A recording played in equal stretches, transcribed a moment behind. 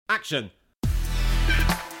Action!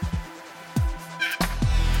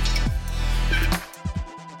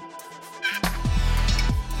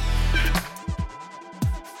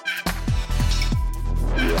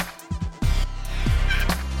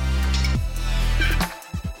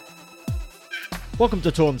 Welcome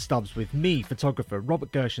to Torn Stubs with me, photographer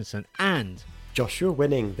Robert Gershenson, and Joshua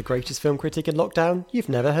Winning, the greatest film critic in lockdown you've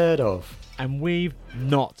never heard of. And we've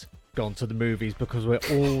not gone to the movies because we're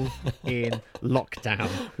all in lockdown.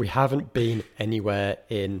 We haven't been anywhere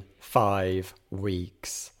in 5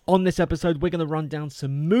 weeks. On this episode, we're going to run down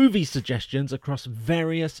some movie suggestions across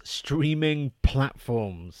various streaming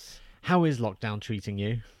platforms. How is lockdown treating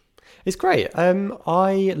you? It's great.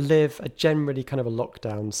 I live a generally kind of a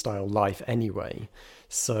lockdown style life anyway.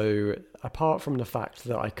 So apart from the fact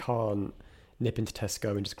that I can't nip into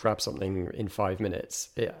Tesco and just grab something in 5 minutes,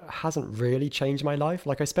 it hasn't really changed my life.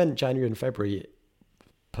 Like I spent January and February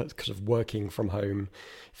kind of working from home,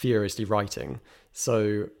 furiously writing.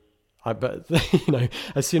 So but you know,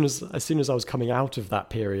 as soon as I was coming out of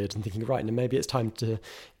that period and thinking, right, now maybe it's time to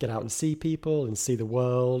get out and see people and see the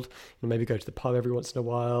world, and maybe go to the pub every once in a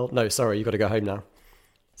while. No, sorry, you've got to go home now.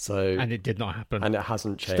 So and it did not happen, and it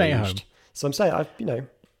hasn't changed. Stay home. So I'm saying,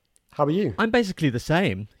 how are you? I'm basically the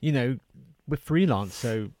same. You know, we're freelance,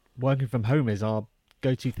 so working from home is our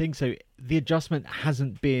go-to thing. So the adjustment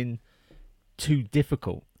hasn't been too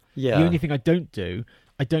difficult. Yeah. The only thing I don't do,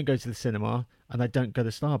 I don't go to the cinema. And I don't go to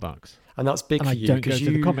Starbucks. And that's big for you. And I don't go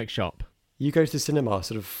to the comic shop. You go to the cinema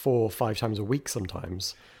sort of 4 or 5 times a week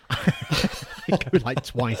sometimes. I go like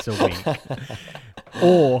twice a week.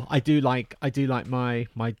 Or I do like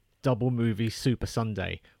my double movie Super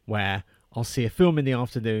Sunday, where I'll see a film in the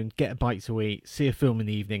afternoon, get a bite to eat, see a film in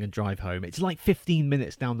the evening and drive home. It's like 15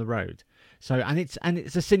 minutes down the road. So and it's a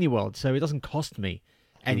Cineworld, so it doesn't cost me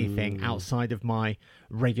anything outside of my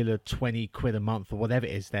regular 20 quid a month or whatever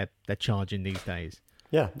it is they're charging these days.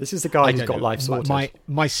 Yeah, this is the guy who's got life sorted.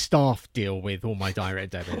 My staff deal with all my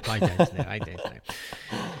direct debit. I don't know.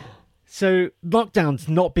 So lockdown's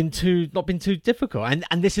not been too difficult,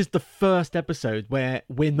 and this is the first episode where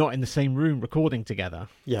we're not in the same room recording together.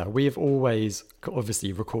 Yeah, we have always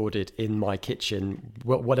obviously recorded in my kitchen,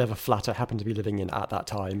 whatever flat I happen to be living in at that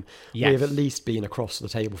time. Yes. We have at least been across the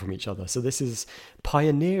table from each other. So this is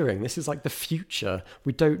pioneering. This is like the future.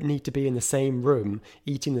 We don't need to be in the same room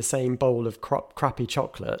eating the same bowl of crappy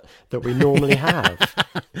chocolate that we normally have.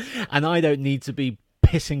 And I don't need to be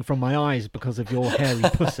pissing from my eyes because of your hairy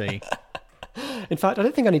pussy. In fact, I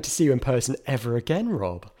don't think I need to see you in person ever again,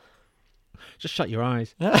 Rob. Just shut your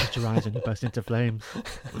eyes. Shut your eyes and you burst into flames.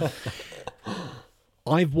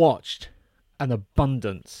 I've watched an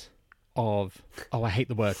abundance of, I hate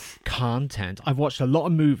the word, content. I've watched a lot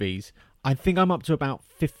of movies. I think I'm up to about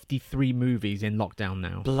 53 movies in lockdown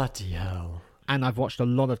now. Bloody hell. And I've watched a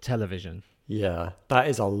lot of television. Yeah, that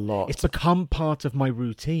is a lot. It's become part of my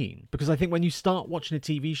routine because I think when you start watching a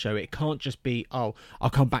TV show, it can't just be, oh, I'll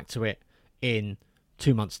come back to it in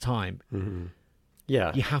 2 months' time. Mm-hmm.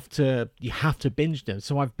 Yeah, you have to binge them.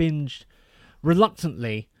 So I've binged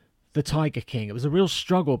reluctantly The Tiger King. It was a real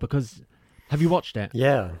struggle because have you watched it?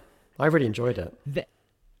 Yeah, I really enjoyed it.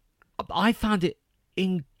 I found it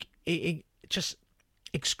just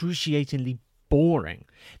excruciatingly boring.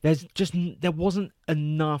 There wasn't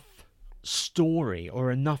enough story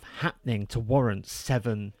or enough happening to warrant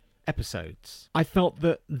 7 episodes. I felt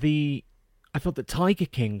that Tiger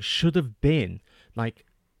King should have been like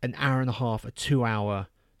an hour and a half, a 2-hour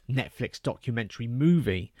Netflix documentary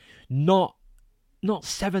movie, not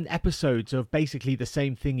 7 episodes of basically the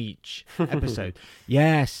same thing each episode.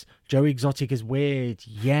 Yes, Joe Exotic is weird.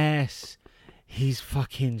 Yes, he's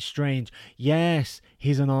fucking strange. Yes,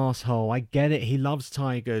 he's an asshole. I get it. He loves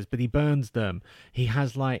tigers, but he burns them. He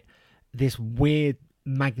has like this weird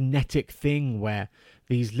magnetic thing where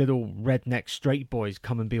these little redneck straight boys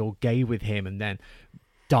come and be all gay with him and then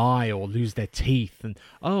die or lose their teeth. And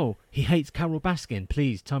he hates Carol Baskin.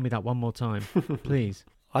 Please tell me that one more time, please.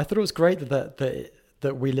 I thought it was great that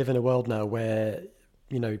we live in a world now where,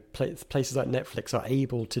 you know, places like Netflix are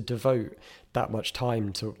able to devote that much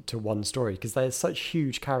time to one story because they're such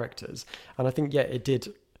huge characters. And I think, it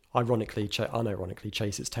did unironically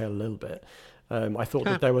chase its tail a little bit. I thought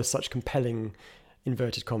that there were such compelling,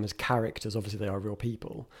 inverted commas, characters. Obviously, they are real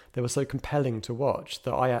people. They were so compelling to watch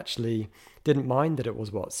that I actually didn't mind that it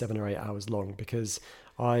was, 7 or 8 hours long because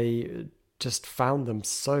I just found them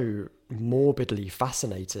so morbidly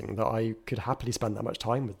fascinating that I could happily spend that much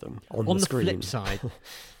time with them on the screen. On the flip side,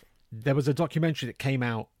 there was a documentary that came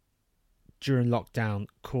out during lockdown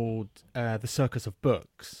called The Circus of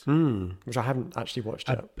Books. Which I haven't actually watched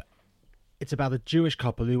yet. It's about a Jewish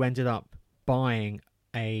couple who ended up buying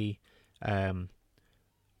a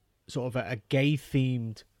sort of a gay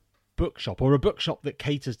themed bookshop, or a bookshop that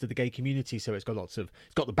caters to the gay community. So it's got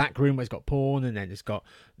the back room where it's got porn, and then it's got,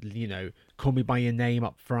 Call Me by Your Name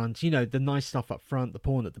up front, the nice stuff up front, the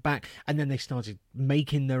porn at the back, and then they started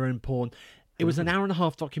making their own porn. It was an hour and a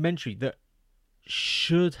half documentary that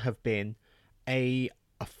should have been a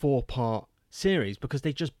 4-part series, because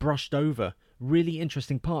they just brushed over really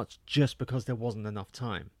interesting parts just because there wasn't enough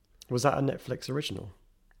time. Was that a Netflix original?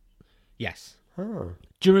 Yes. Oh.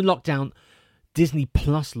 During lockdown, Disney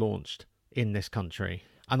Plus launched in this country,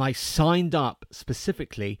 and I signed up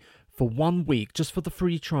specifically for 1 week just for the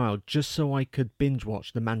free trial, just so I could binge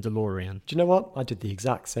watch The Mandalorian. Do you know what? I did the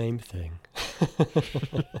exact same thing.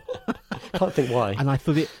 Can't think why. And I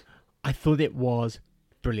thought it was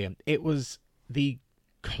brilliant. It was the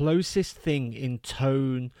closest thing in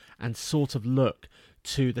tone and sort of look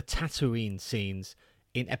to the Tatooine scenes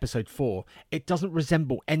in Episode 4. It doesn't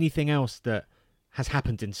resemble anything else that has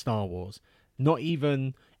happened in Star Wars. Not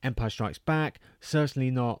even Empire Strikes Back,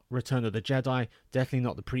 certainly not Return of the Jedi, definitely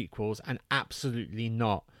not the prequels, and absolutely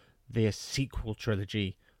not the sequel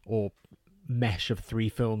trilogy or mesh of 3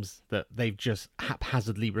 films that they've just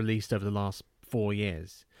haphazardly released over the last 4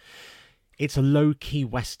 years. It's a low-key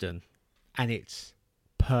Western, and it's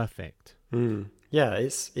perfect. Yeah,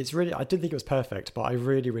 it's really, I didn't think it was perfect, but I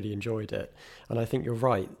really, really enjoyed it. And I think you're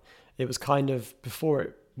right. It was kind of, before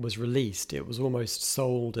it was released, it was almost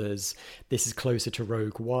sold as this is closer to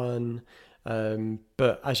Rogue One.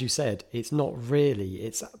 But as you said, it's not really.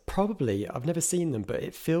 It's probably, I've never seen them, but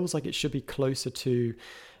it feels like it should be closer to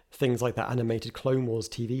things like that animated Clone Wars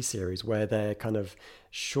TV series, where they're kind of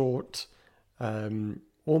short,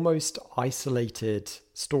 almost isolated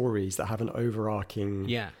stories that have an overarching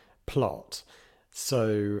plot.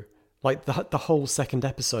 So like the whole second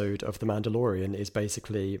episode of The Mandalorian is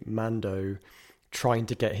basically Mando trying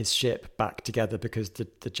to get his ship back together because the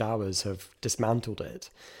Jawas have dismantled it.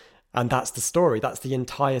 And that's the story. That's the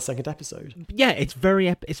entire second episode. Yeah, it's very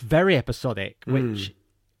episodic, which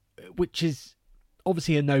is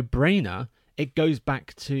obviously a no-brainer. It goes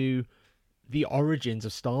back to the origins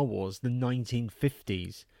of Star Wars, the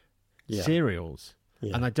 1950s serials.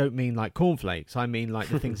 Yeah. And I don't mean like cornflakes. I mean like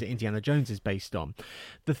the things that Indiana Jones is based on.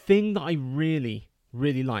 The thing that I really,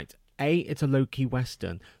 really liked, it's a low-key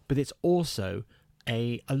Western, but it's also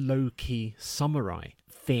a low-key samurai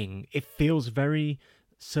thing. It feels very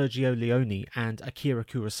Sergio Leone and Akira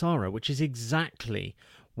Kurosawa, which is exactly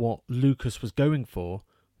what Lucas was going for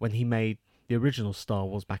when he made the original Star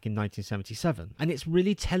Wars back in 1977. And it's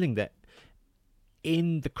really telling that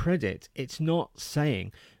in the credit, it's not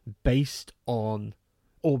saying based on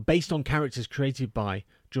characters created by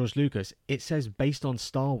George Lucas. It says based on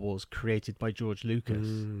Star Wars created by George Lucas.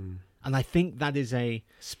 And I think that is a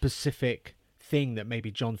specific thing that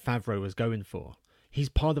maybe Jon Favreau was going for. He's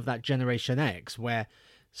part of that Generation X where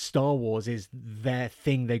Star Wars is their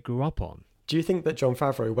thing they grew up on. Do you think that Jon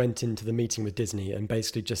Favreau went into the meeting with Disney and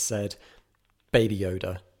basically just said, Baby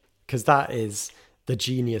Yoda? Because that is the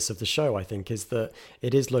genius of the show, I think, is that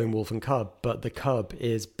it is Lone Wolf and Cub, but the Cub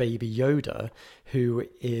is Baby Yoda, who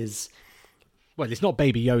is... Well, it's not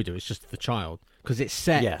Baby Yoda, it's just the child, because it's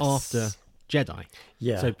set after Jedi.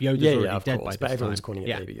 Yeah. So Yoda's already dead by this but everyone's calling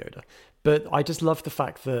it Baby Yoda. But I just love the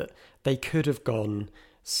fact that they could have gone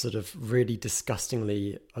sort of really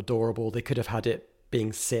disgustingly adorable. They could have had it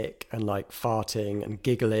being sick and like farting and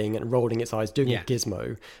giggling and rolling its eyes, doing a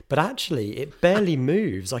gizmo. But actually, it barely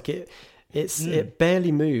moves. Like it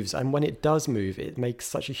barely moves, and when it does move, it makes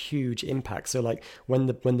such a huge impact. So like when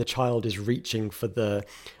the child is reaching for the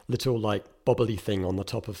little like bobbly thing on the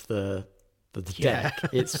top of the deck,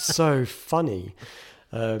 it's so funny.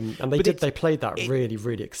 And they played that really,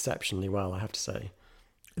 really exceptionally well, I have to say.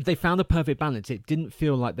 They found a perfect balance. It didn't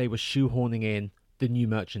feel like they were shoehorning in the new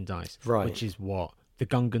merchandise, right? Which is what the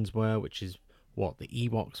Gungans were, which is what the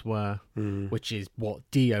Ewoks were, which is what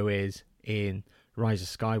Dio is in Rise of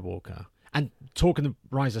Skywalker. And talking of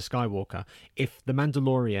Rise of Skywalker, if The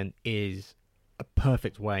Mandalorian is a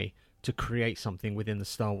perfect way to create something within the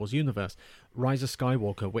Star Wars universe, Rise of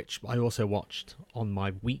Skywalker, which I also watched on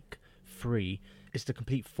my week free, is the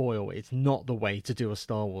complete foil. It's not the way to do a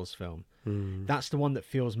Star Wars film. That's the one that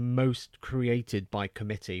feels most created by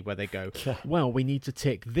committee, where they go, well, we need to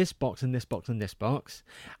tick this box and this box and this box,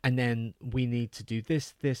 and then we need to do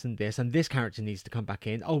this, this and this, and this character needs to come back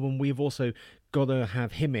in. Oh, and we've also got to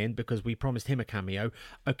have him in because we promised him a cameo.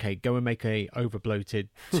 Okay, go and make a overbloated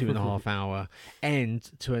 2.5 hour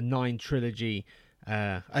end to a 9 trilogy,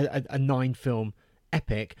 a 9 film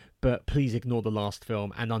epic, but please ignore the last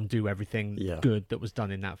film and undo everything good that was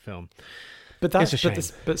done in that film. But It's a shame.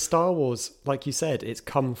 but Star Wars, like you said, it's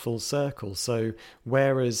come full circle. So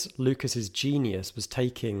whereas Lucas's genius was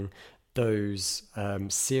taking those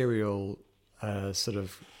serial sort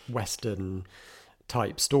of Western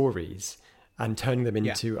type stories and turning them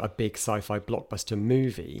into a big sci-fi blockbuster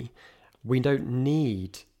movie, we don't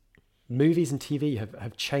need movies and TV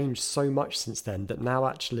have changed so much since then that now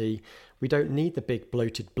actually we don't need the big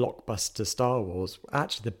bloated blockbuster Star Wars.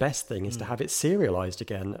 Actually, the best thing is to have it serialized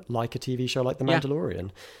again, like a TV show like The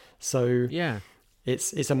Mandalorian. So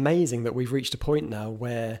it's amazing that we've reached a point now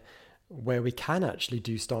where we can actually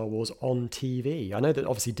do Star Wars on TV. I know that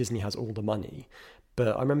obviously Disney has all the money,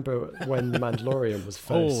 but I remember when The Mandalorian was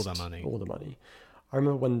first... All the money. I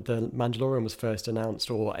remember when The Mandalorian was first announced,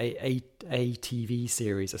 or a TV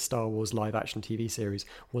series, a Star Wars live-action TV series,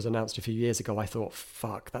 was announced a few years ago. I thought,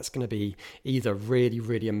 fuck, that's going to be either really,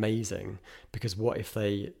 really amazing, because what if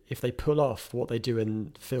they pull off what they do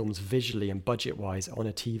in films visually and budget-wise on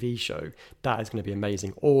a TV show, that is going to be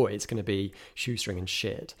amazing, or it's going to be shoestring and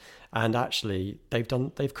shit. And actually,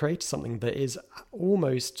 they've created something that is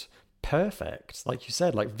almost perfect. Like you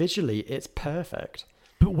said, like visually, it's perfect.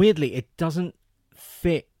 But weirdly, it doesn't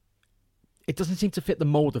seem to fit the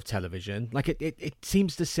mold of television. Like it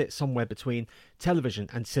seems to sit somewhere between television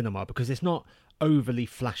and cinema, because it's not overly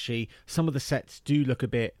flashy. Some of the sets do look a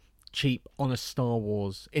bit cheap on a Star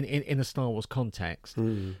Wars in a Star Wars context.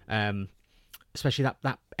 Especially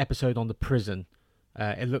that episode on the prison.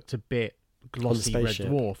 It looked a bit glossy. Red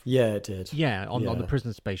Dwarf. Yeah, it did. Yeah, on the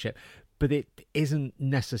prison spaceship. But it isn't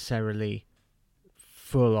necessarily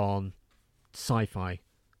full on sci-fi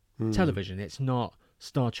television. It's not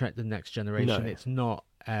Star Trek: The Next Generation. No. It's not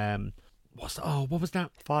what was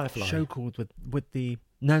that Firefly show called with the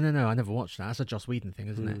no I never watched that. That's a Joss Whedon thing,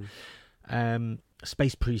 isn't it?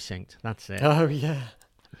 Space Precinct, that's it. Oh yeah.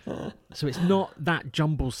 So it's not that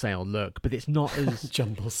jumble sale look, but it's not as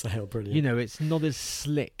jumble sale, brilliant. You know, it's not as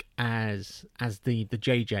slick as the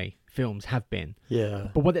JJ films have been. Yeah.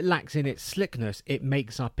 But what it lacks in its slickness, it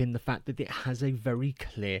makes up in the fact that it has a very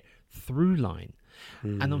clear through line.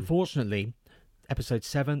 And unfortunately, episode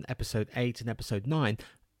 7, episode 8, and episode 9,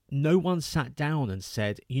 no one sat down and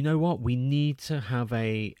said, you know what, we need to have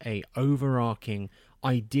a overarching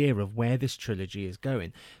idea of where this trilogy is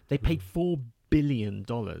going. They paid $4 billion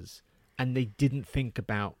and they didn't think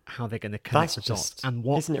about how they're going to connect the dots and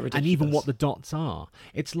what, isn't it ridiculous? And even what the dots are.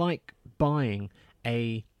 It's like buying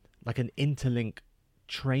an Interlink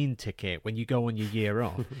train ticket when you go on your year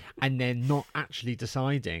off and then not actually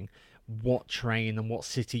deciding what train and what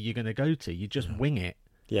city you're going to go to. You just wing it.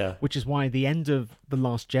 Yeah. Which is why the end of The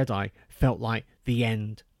Last Jedi felt like the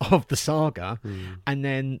end of the saga. And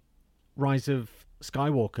then Rise of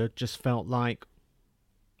Skywalker just felt like,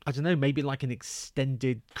 I don't know, maybe like an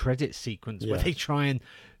extended credit sequence where they try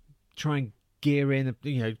and gear in,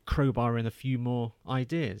 crowbar in a few more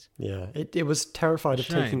ideas. Yeah, it was terrified of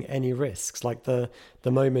taking any risks. Like the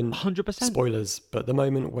moment, 100%. Spoilers, but the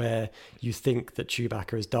moment where you think that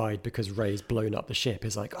Chewbacca has died because Rey's blown up the ship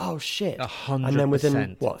is like, oh shit. 100%. And then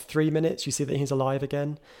within, 3 minutes, you see that he's alive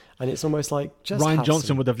again? And it's almost like, just Rian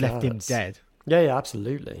Johnson would have left him dead. Yeah,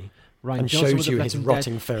 absolutely. Ryan Johnson shows you his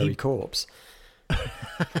rotting furry corpse.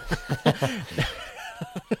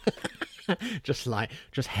 just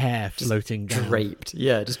hair floating down. Draped.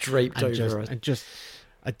 Yeah, just draped over. And just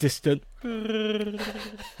a distant... But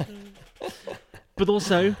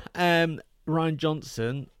also, Rian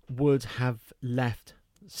Johnson would have left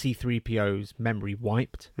C-3PO's memory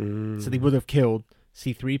wiped. So they would have killed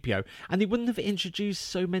C-3PO. And they wouldn't have introduced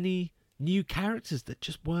so many new characters that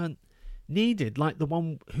just weren't needed. Like the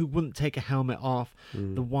one who wouldn't take a helmet off,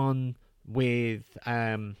 the one with...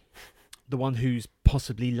 the one who's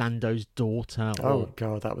possibly Lando's daughter. Oh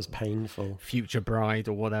god, that was painful. Future bride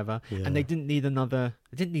or whatever. Yeah. And they didn't need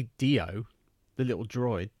Dio, the little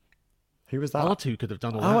droid. Who was that? R2 could have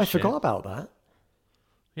done all that. Oh, I forgot about that.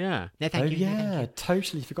 Yeah. Thank you.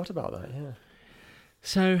 Totally forgot about that, yeah.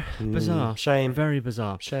 So, bizarre. Shame. Very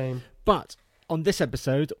bizarre. Shame. But on this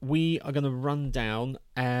episode, we are going to run down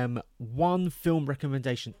one film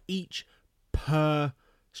recommendation each per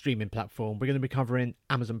streaming platform. We're going to be covering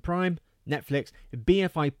Amazon Prime, Netflix,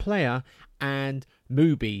 BFI Player, and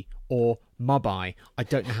Mubi or Mubi. I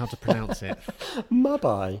don't know how to pronounce it.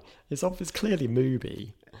 Mubi. It's clearly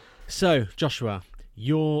Mubi. So, Joshua,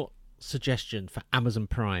 your suggestion for Amazon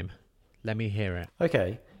Prime. Let me hear it.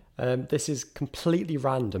 Okay. This is completely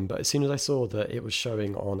random, but as soon as I saw that it was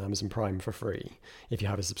showing on Amazon Prime for free, if you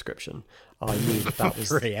have a subscription, I knew that was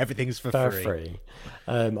free. Everything's for free.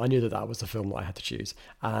 I knew that was the film that I had to choose,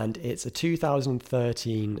 and it's a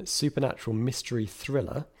 2013 supernatural mystery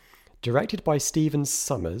thriller directed by Stephen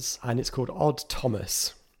Sommers, and it's called Odd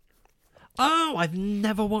Thomas. Oh, I've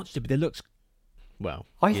never watched it, but it looks, well,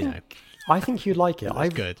 I think you'd like it.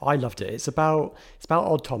 Good. I loved it. It's about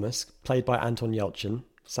Odd Thomas, played by Anton Yelchin,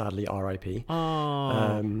 sadly R.I.P.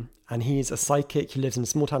 Oh. And he's a psychic who lives in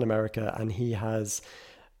small town America, and he has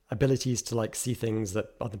abilities to like see things that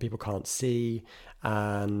other people can't see,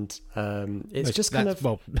 and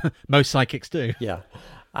most psychics do. Yeah,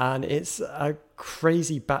 and it's a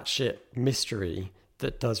crazy batshit mystery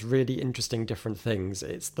that does really interesting different things.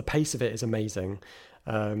 It's the pace of it is amazing,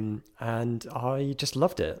 and I just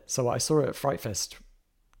loved it. So I saw it at Fright Fest,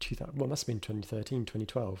 it must have been 2013,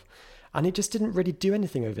 2012, and it just didn't really do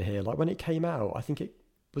anything over here. Like when it came out, I think it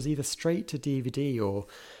was either straight to DVD or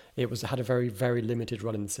it had a very, very limited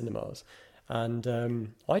run in the cinemas. And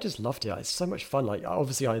I just loved it. It's so much fun. Like,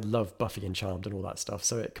 obviously, I love Buffy and Charmed and all that stuff,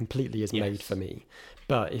 so it completely is made for me.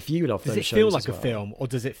 But if you love those shows, does it feel like a film, or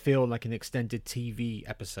does it feel like an extended TV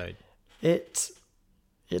episode? It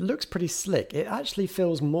looks pretty slick. It actually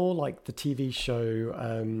feels more like the TV show.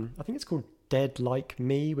 I think it's called Dead Like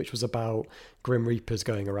Me, which was about Grim Reapers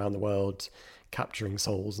going around the world capturing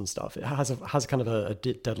souls and stuff. It has kind of a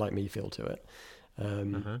Dead Like Me feel to it.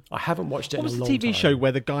 I haven't watched it in a long time. What was the TV show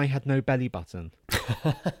where the guy had no belly button?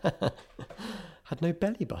 Had no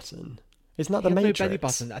belly button? Isn't that the Matrix? No belly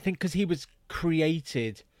button. I think because he was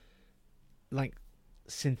created like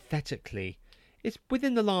synthetically. It's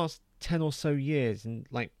within the last 10 or so years, and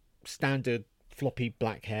like standard floppy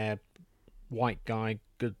black hair, white guy,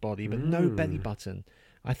 good body, but no belly button.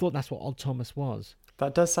 I thought that's what Odd Thomas was.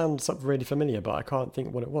 That does sound something really familiar, but I can't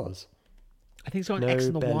think what it was. I think it's got an X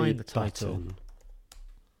and a Y in the title. Button.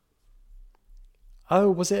 Oh,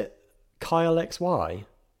 was it Kyle XY?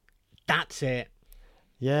 That's it.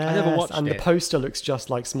 Yeah, I never watched and it. The poster looks just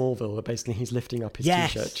like Smallville, but basically he's lifting up his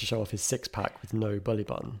t-shirt to show off his six-pack with no belly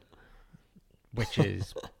button. Which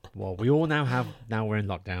is, well, we all now have, now we're in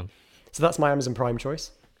lockdown. So that's my Amazon Prime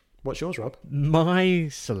choice. What's yours, Rob? My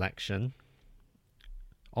selection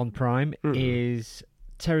on Prime is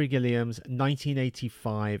Terry Gilliam's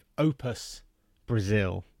 1985 opus,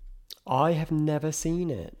 Brazil. I have never seen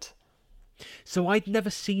it. So I'd never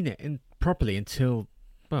seen it properly until,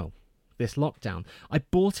 well, this lockdown. I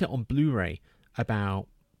bought it on Blu-ray about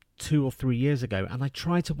 2 or 3 years ago, and I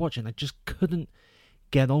tried to watch it, and I just couldn't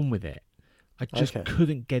get on with it. I just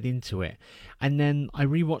couldn't get into it. And then I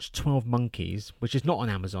rewatched 12 Monkeys, which is not on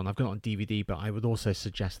Amazon. I've got it on DVD, but I would also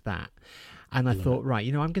suggest that. And I thought, right,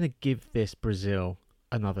 I'm going to give this Brazil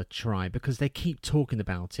another try, because they keep talking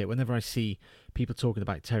about it. Whenever I see people talking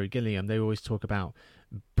about Terry Gilliam, they always talk about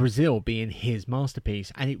Brazil being his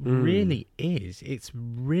masterpiece, and it really is. It's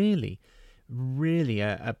really, really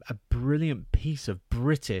a brilliant piece of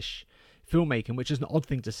British filmmaking, which is an odd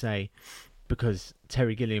thing to say because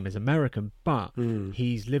Terry Gilliam is American, but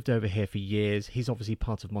he's lived over here for years. He's obviously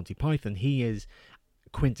part of Monty Python. He is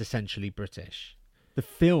quintessentially British. The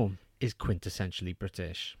film is quintessentially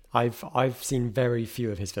British. I've seen very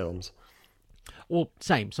few of his films. Well,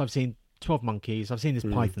 same. So I've seen 12 Monkeys. I've seen his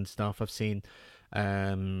Python stuff. I've seen...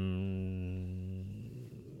 that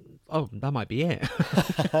might be it.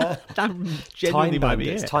 That genuinely might be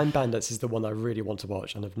it. Time Bandits is the one I really want to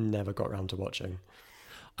watch, and I've never got around to watching.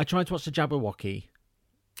 I tried to watch the Jabberwocky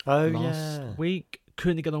last week.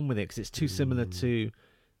 Couldn't get on with it because it's too similar to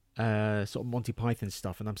sort of Monty Python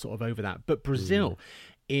stuff, and I'm sort of over that. But Brazil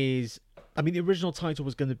is... I mean, the original title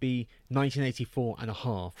was going to be 1984 and a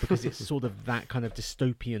half, because it's sort of that kind of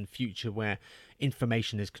dystopian future where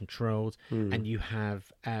information is controlled and you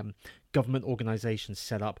have government organizations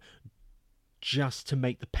set up just to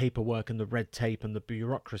make the paperwork and the red tape and the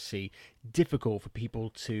bureaucracy difficult for people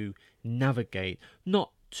to navigate.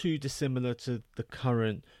 Not too dissimilar to the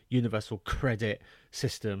current universal credit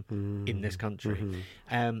system in this country.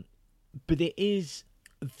 But it is,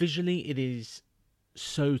 visually, it is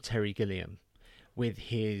so Terry Gilliam, with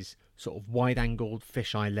his sort of wide-angled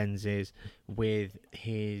fisheye lenses, with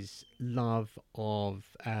his love of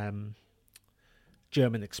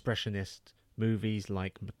German expressionist movies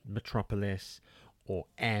like Metropolis or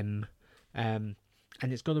M, and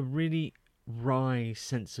it's got a really wry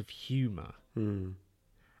sense of humour. And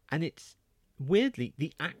it's, weirdly,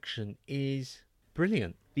 the action is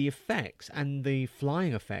brilliant. The effects and the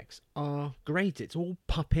flying effects are great. It's all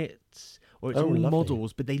puppets, or it's all lovely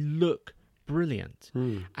models, but they look brilliant.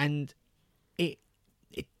 And it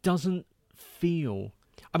doesn't feel...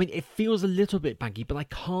 I mean, it feels a little bit baggy, but I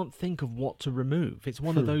can't think of what to remove. It's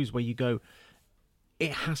one of those where you go,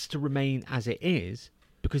 it has to remain as it is,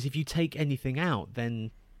 because if you take anything out,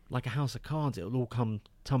 then, like a house of cards, it'll all come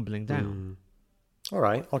tumbling down. All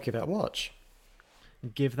right, I'll give it a watch.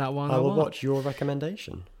 give that one I a will watch. watch your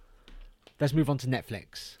recommendation. Let's move on to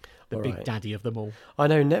Netflix, the All big right. daddy of them all. I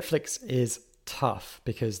know Netflix is tough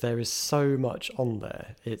because there is so much on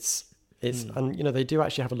there. It's and you know they do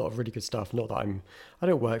actually have a lot of really good stuff. Not that I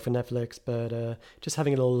don't work for Netflix, but just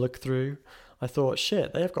having a little look through, I thought,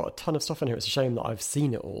 shit, they have got a ton of stuff on here. It's a shame that I've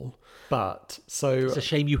seen it all. But so It's a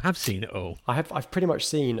shame you have seen it all I've pretty much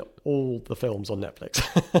seen all the films on Netflix.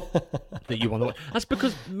 that you want to watch. That's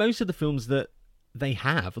because most of the films that they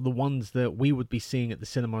have are the ones that we would be seeing at the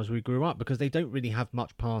cinema as we grew up, because they don't really have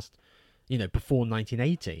much past, before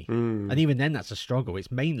 1980. And even then, that's a struggle.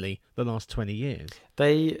 It's mainly the last 20 years.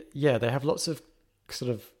 They have lots of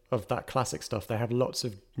sort of that classic stuff. They have lots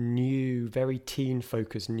of new, very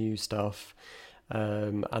teen-focused new stuff.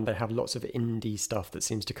 And they have lots of indie stuff that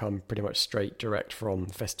seems to come pretty much straight direct from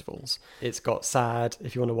festivals. It's got sad.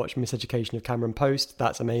 If you want to watch Miseducation of Cameron Post,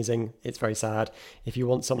 that's amazing. It's very sad. If you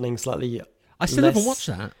want something slightly I still haven't watched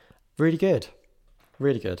that. Really good.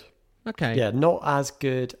 Really good. Okay. Yeah, not as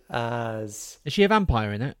good as... Is she a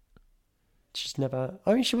vampire in it? She's never...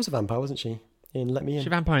 I mean, she was a vampire, wasn't she? In Let Me In. She's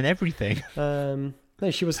a vampire in everything. No,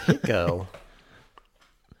 she was Hit Girl.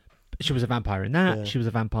 She was a vampire in that. Yeah. She was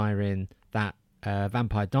a vampire in that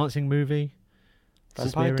vampire dancing movie.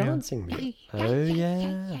 Vampire Suspiria. dancing movie. Oh,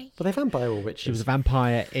 yeah. Were they vampire or witches? She was a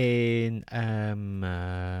vampire in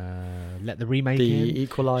Let the Remake In. The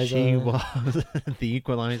Equalizer. She was The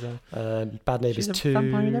Equalizer. Bad Neighbours She's a 2.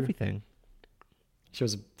 vampire in everything. She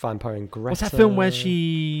was a vampire in Greta. What's that film where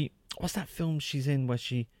she... What's that film she's in where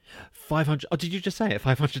she... 500... Oh, did you just say it?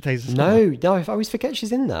 500 Days of Summer? No, I always forget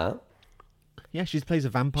she's in that. Yeah, she plays a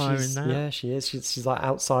vampire in that. Yeah, she is. She's like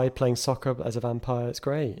outside playing soccer as a vampire. It's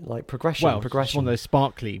great. Like progression. Well, it's one of those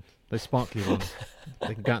sparkly ones.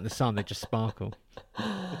 They can go out in the sun, they just sparkle.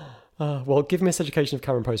 Well, give Miseducation of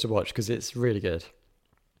Cameron Post a watch because it's really good.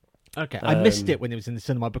 Okay, I missed it when it was in the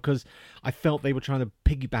cinema because I felt they were trying to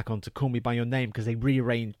piggyback onto Call Me By Your Name because they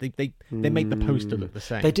rearranged, they made the poster look the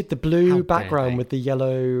same. They did the blue background with the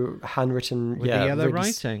yellow handwritten, with the yellow really,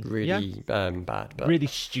 writing. really bad. But really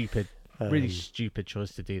stupid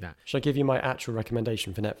choice to do that. Should I give you my actual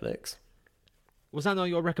recommendation for Netflix? Was that not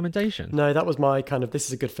your recommendation? No, that was my kind of, this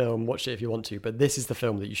is a good film, watch it if you want to, but this is the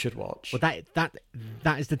film that you should watch. Well,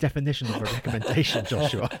 that is the definition of a recommendation,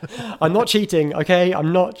 Joshua. I'm not cheating, okay?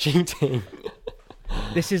 I'm not cheating.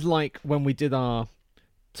 This is like when we did our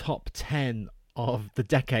top 10 of the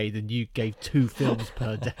decade and you gave 2 films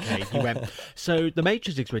per decade. You went, so The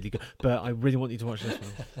Matrix is really good, but I really want you to watch this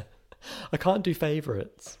one. I can't do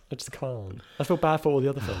favourites. I just can't. I feel bad for all the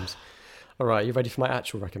other films. All right, you ready for my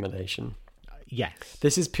actual recommendation? Yes.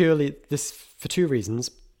 This is for 2 reasons.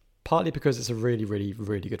 Partly because it's a really, really,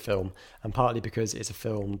 really good film, and partly because it's a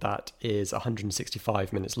film that is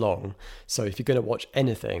 165 minutes long. So if you're going to watch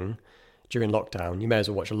anything during lockdown, you may as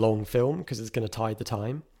well watch a long film because it's going to tide the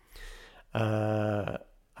time.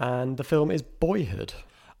 And the film is Boyhood.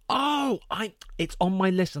 Oh, it's on my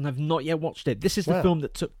list and I've not yet watched it. This is the film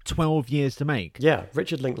that took 12 years to make. Yeah,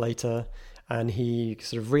 Richard Linklater, and he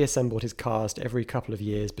sort of reassembled his cast every couple of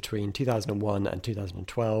years between 2001 and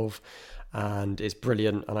 2012, and it's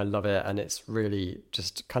brilliant and I love it, and it's really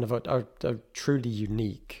just kind of a truly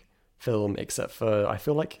unique film, except for I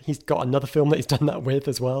feel like he's got another film that he's done that with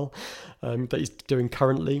as well, that he's doing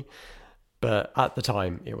currently, but at the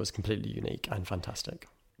time it was completely unique and fantastic.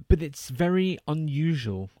 But it's very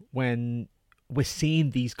unusual when we're seeing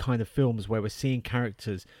these kind of films where we're seeing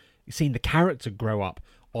the character grow up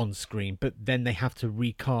on screen, but then they have to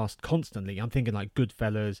recast constantly. I'm thinking like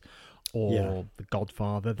Goodfellas or The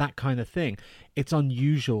Godfather, that kind of thing. It's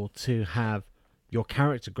unusual to have your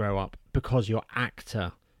character grow up because your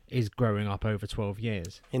actor is growing up over 12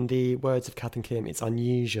 years. In the words of Kath and Kim, it's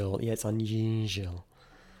unusual. Yeah, it's unusual.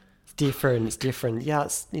 It's different. Yeah,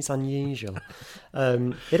 it's unusual.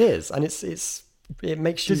 It is, and it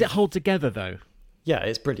makes you... Does it hold together, though? Yeah,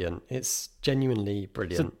 it's brilliant. It's genuinely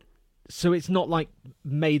brilliant. So it's not like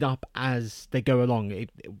made up as they go along.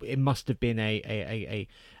 It must have been a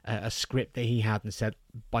script that he had and said,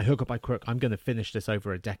 by hook or by crook, I'm going to finish this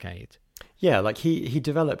over a decade. Yeah, like he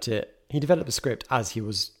developed it. He developed the script as he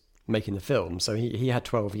was making the film. So he had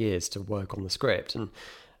 12 years to work on the script, and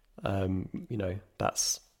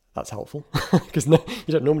that's helpful because you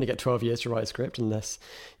don't normally get 12 years to write a script unless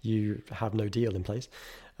you have no deal in place.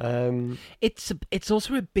 It's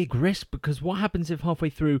also a big risk because what happens if halfway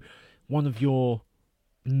through one of your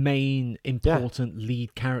main important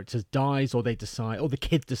lead characters dies, or they decide, or the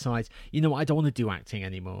kid decides, I don't want to do acting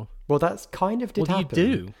anymore? Well, that's kind of did happen. What do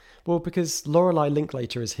you do? Well, because Lorelei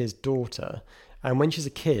Linklater is his daughter, And when she's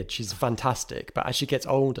a kid, she's fantastic. But as she gets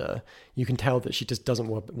older, you can tell that she just doesn't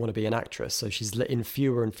want to be an actress. So she's in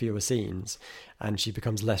fewer and fewer scenes, and she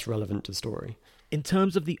becomes less relevant to the story. In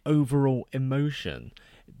terms of the overall emotion,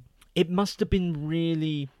 it must have been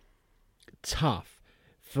really tough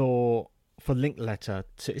for Linklater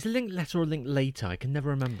to... Is it Linklater or Linklater? I can never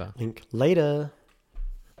remember. Linklater.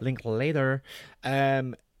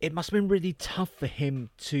 It must have been really tough for him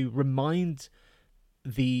to remind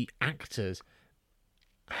the actors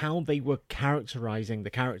how they were characterizing the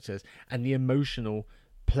characters and the emotional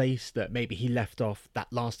place that maybe he left off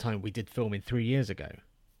that last time we did filming 3 years ago.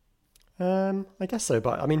 I guess so,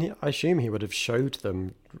 but I mean, I assume he would have showed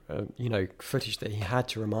them, footage that he had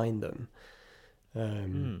to remind them.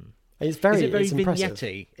 It's very impressive.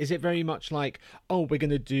 Vignette-y? Is it very much like, oh, we're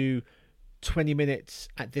going to do 20 minutes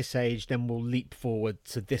at this age, then we'll leap forward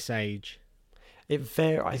to this age? Is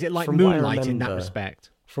it like Moonlight in that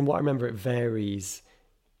respect? From what I remember, it varies.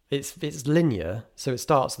 It's linear, so it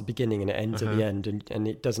starts at the beginning and it ends at the end, and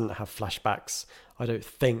it doesn't have flashbacks, I don't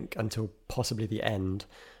think, until possibly the end.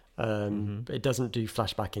 It doesn't do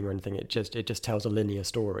flashbacking or anything. It just tells a linear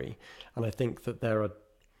story, and I think that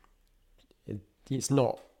it's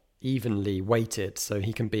not evenly weighted, so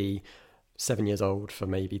he can be 7 years old for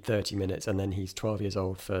maybe 30 minutes, and then he's 12 years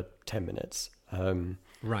old for 10 minutes.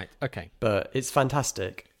 Right. Okay. But it's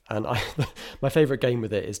fantastic. And my favourite game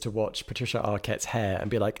with it is to watch Patricia Arquette's hair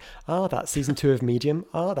and be like, that's season 2 of Medium.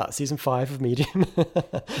 That's season 5 of Medium.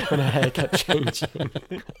 When her hair kept changing.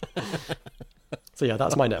 So yeah,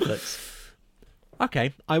 that's my Netflix.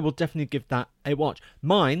 Okay, I will definitely give that a watch.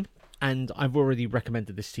 Mine, and I've already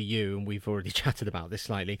recommended this to you, and we've already chatted about this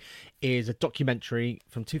slightly, is a documentary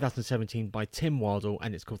from 2017 by Tim Wardle,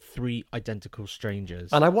 and it's called 3 Identical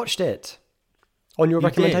Strangers. And I watched it on your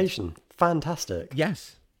recommendation. Did. Fantastic.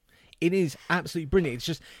 Yes. It is absolutely brilliant. It's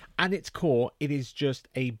just, at its core, it is just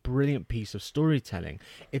a brilliant piece of storytelling.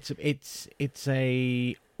 It's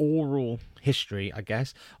a oral history, I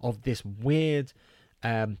guess, of this weird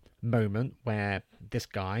moment where this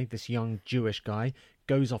young Jewish guy,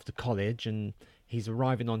 goes off to college and he's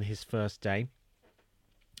arriving on his first day.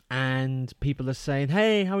 And people are saying,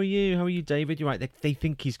 hey, how are you? How are you, David? You're right. They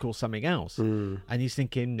think he's called something else. And he's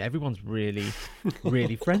thinking everyone's really,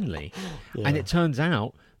 really friendly. Yeah. And it turns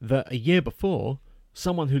out that a year before,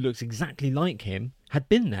 someone who looks exactly like him had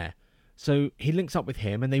been there. So he links up with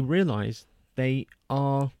him and they realise they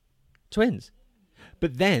are twins.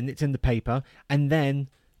 But then it's in the paper, and then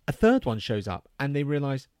a third one shows up and they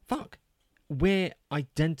realise, fuck, we're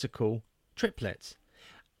identical triplets.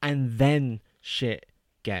 And then shit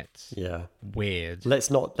gets weird.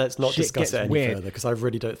 Let's not discuss it any further, because I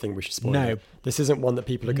really don't think we should spoil it. This isn't one that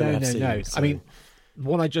people are going to have seen. No. So. I mean,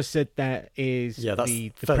 what I just said there is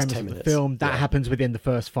the first premise 10 of the minutes. film. That happens within the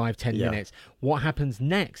first 5-10 minutes. What happens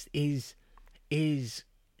next is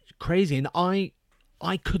crazy, and I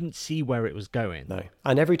couldn't see where it was going. No,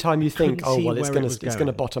 and every time you think, it's going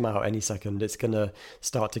to bottom out any second, it's going to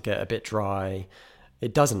start to get a bit dry,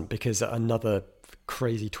 it doesn't, because another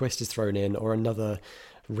crazy twist is thrown in, or another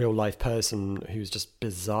real life person who's just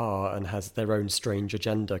bizarre and has their own strange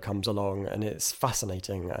agenda comes along, and it's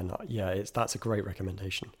fascinating. And that's a great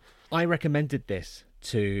recommendation. I recommended this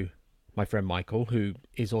to my friend Michael, who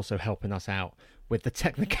is also helping us out with the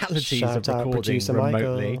technicalities of recording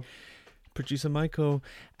remotely. Producer Michael.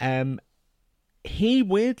 He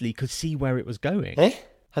weirdly could see where it was going.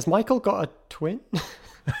 Has Michael got a twin?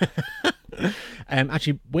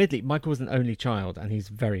 Actually, weirdly, Michael was an only child, and he's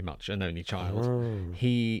very much an only child.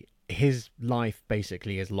 His life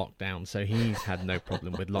basically is lockdown, so he's had no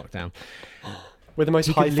problem with lockdown. We're the most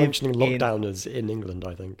high-functioning lockdowners in England,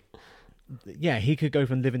 I think. Yeah, he could go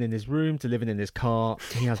from living in his room to living in his car.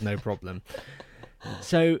 He has no problem.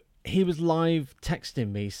 So he was live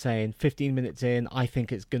texting me saying, 15 minutes in, I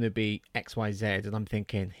think it's going to be XYZ. And I'm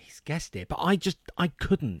thinking, he's guessed it. But I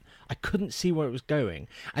couldn't see where it was going.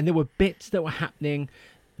 And there were bits that were happening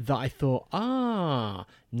that I thought,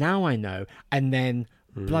 now I know. And then,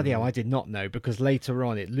 bloody hell, I did not know, because later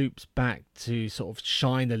on it loops back to sort of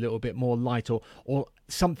shine a little bit more light, or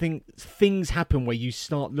things happen where you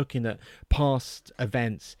start looking at past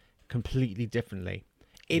events completely differently.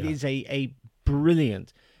 It is a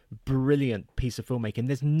brilliant piece of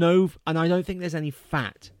filmmaking. And I don't think there's any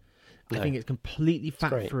fat. No. I think it's completely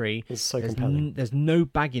fat-free. It's so compelling. There's no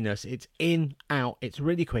bagginess. It's in, out. It's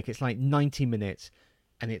really quick. It's like 90 minutes,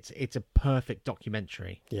 and it's a perfect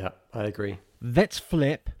documentary. Yeah, I agree. Let's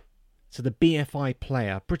flip to the BFI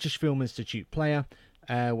Player, British Film Institute Player,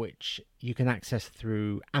 which you can access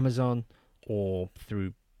through Amazon or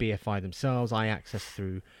through BFI themselves. I access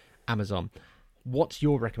through Amazon. What's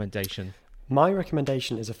your recommendation? My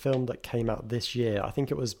recommendation is a film that came out this year. I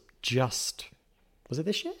think it was was it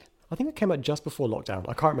this year? I think it came out just before lockdown.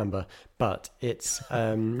 I can't remember, but it's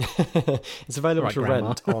it's available Right, to Grandma.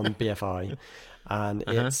 rent on BFI, and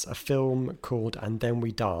it's a film called And Then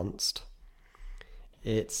We Danced.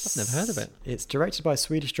 I've never heard of it. It's directed by a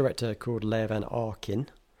Swedish director called Leo van Arkin,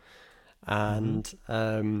 and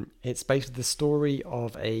it's basically the story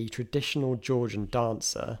of a traditional Georgian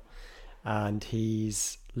dancer, and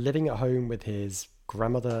he's living at home with his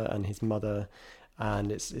grandmother and his mother,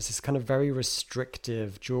 and it's this kind of very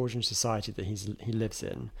restrictive Georgian society that he lives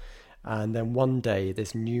in. And then one day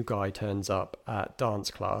this new guy turns up at dance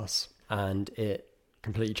class, and it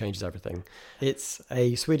completely changes everything. It's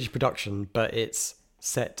a Swedish production, but it's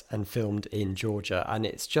set and filmed in Georgia, and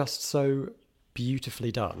it's just so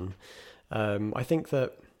beautifully done. I think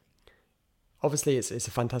that obviously it's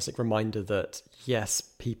a fantastic reminder that yes,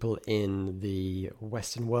 people in the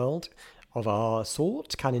Western world of our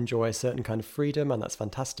sort can enjoy a certain kind of freedom, and that's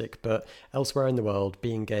fantastic, but elsewhere in the world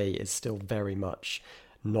being gay is still very much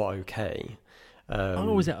not okay.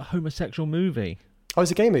 Is it a homosexual movie? Oh,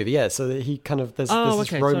 it's a gay movie, yeah. So that he kind of there's okay, this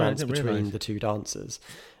sorry, I romance didn't between realise. the two dancers.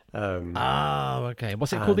 Okay.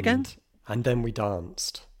 What's it called again? And Then We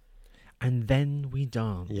Danced. And Then We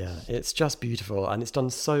Danced. Yeah, it's just beautiful, and it's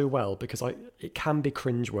done so well because it can be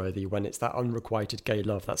cringeworthy when it's that unrequited gay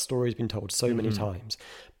love. That story's been told so many times,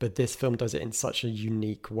 but this film does it in such a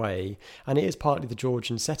unique way, and it is partly the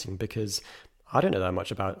Georgian setting because I don't know that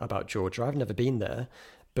much about Georgia. I've never been there,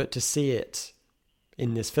 but to see it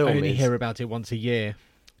in this film, I only hear about it once a year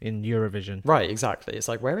in Eurovision. right, exactly. It's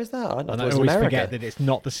like, where is that? I And thought it I was always America. forget that it's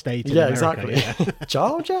not the state in Yeah, America. exactly. Yeah.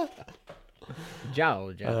 Georgia.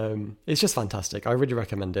 Georgia. It's just fantastic. I really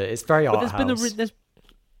recommend it. It's very art But house.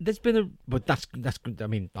 there's been a but that's good. I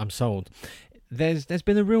mean, I'm sold. There's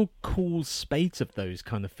been a real cool spate of those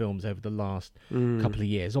kind of films over the last couple of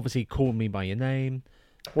years. Obviously, Call Me by Your Name.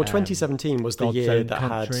 Well, 2017 was the God's year Own that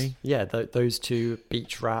Country. had those two,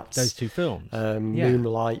 Beach Rats. Those two films.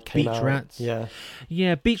 Moonlight came Beach out. Rats.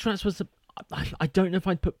 Yeah. Beach Rats was. I don't know if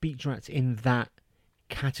I'd put Beach Rats in that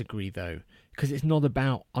category though, because it's not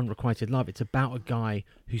about unrequited love. It's about a guy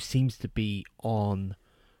who seems to be on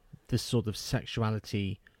the sort of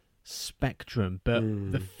sexuality spectrum, but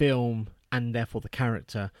the film and therefore the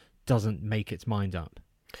character doesn't make its mind up.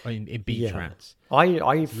 In Beach Rats, I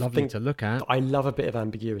lovely think to look at. I love a bit of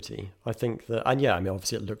ambiguity. I think that, and yeah, I mean,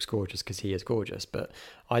 obviously it looks gorgeous because he is gorgeous, but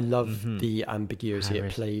I love the ambiguity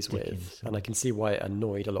Harris it plays with, Dickinson. and I can see why it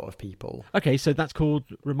annoyed a lot of people. Okay, so that's called.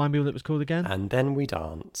 Remind me what it was called again. And Then We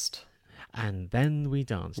Danced. And Then We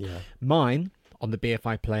Danced. Yeah. Mine on the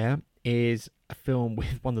BFI player is a film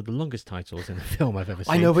with one of the longest titles in a film I've ever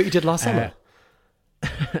seen. I know what you did last summer.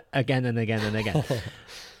 Again and again and again.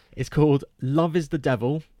 It's called Love is the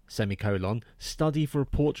Devil, Study for a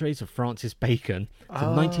Portrait of Francis Bacon. It's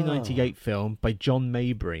a 1998 film by John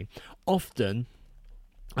Mabry. Often,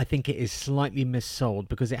 I think it is slightly missold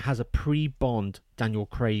because it has a pre-Bond Daniel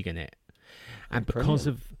Craig in it. And because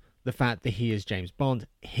of the fact that he is James Bond,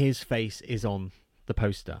 his face is on the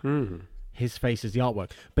poster. His face is the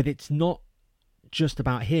artwork. But it's not just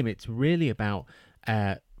about him. It's really about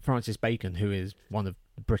Francis Bacon, who is one of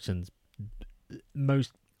Britain's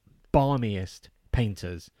most balmiest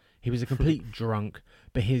painters. He was a complete drunk,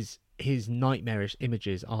 but his nightmarish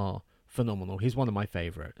images are phenomenal. He's one of my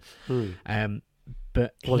favourites.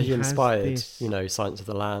 But He has inspired, this, Silence of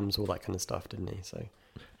the Lambs, all that kind of stuff, didn't he? So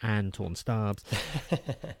and Torn Stars,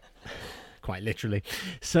 quite literally.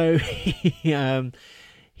 So he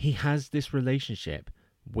has this relationship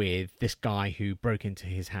with this guy who broke into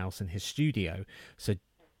his house and his studio. So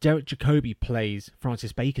Derek Jacobi plays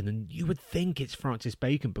Francis Bacon, and you would think it's Francis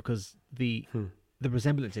Bacon because the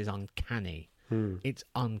resemblance is uncanny. It's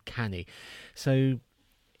uncanny. So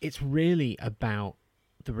it's really about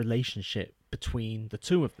the relationship between the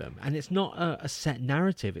two of them, and it's not a set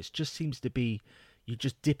narrative. It just seems to be you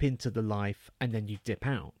just dip into the life and then you dip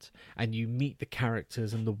out, and you meet the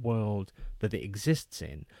characters and the world that it exists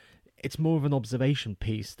in. It's more of an observation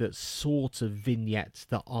piece that's sort of vignettes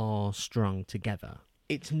that are strung together.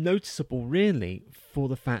 It's noticeable, really, for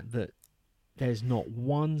the fact that there's not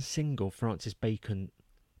one single Francis Bacon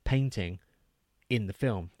painting in the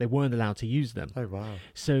film. They weren't allowed to use them. Oh, wow.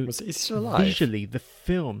 So Is he still alive? visually, the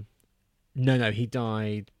film... No, he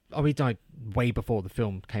died... Oh, he died way before the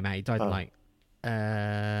film came out. He died in, like,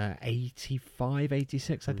 85,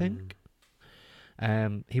 86, I think.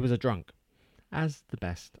 He was a drunk, as the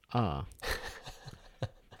best are.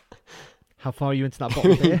 How far are you into that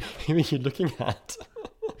bottle of beer? Who are you looking at?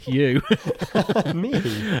 You. Me?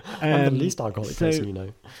 I'm the least alcoholic so- person you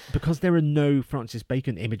know. Because there are no Francis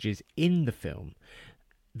Bacon images in the film,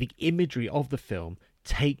 the imagery of the film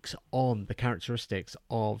takes on the characteristics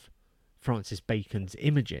of Francis Bacon's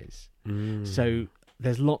images. So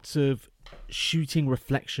there's lots of shooting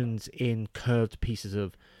reflections in curved pieces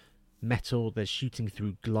of metal. There's shooting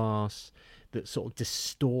through glass that sort of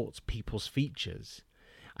distorts people's features,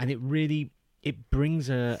 and it brings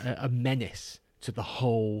a menace to the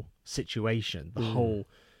whole situation, the whole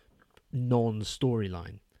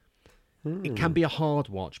non-storyline. It can be a hard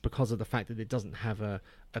watch because of the fact that it doesn't have a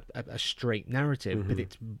straight narrative, but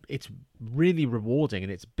it's really rewarding,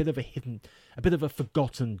 and it's a bit of a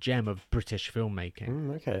forgotten gem of British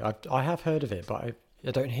filmmaking. Okay, I have heard of it, but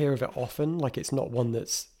I don't hear of it often. Like, it's not one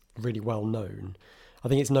that's really well known. I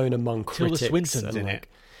think it's known among critics. Tilda Swinton's in like, it.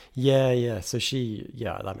 Yeah. So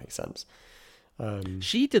that makes sense.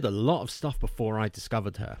 She did a lot of stuff before I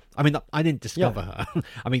discovered her. I mean, I didn't discover her.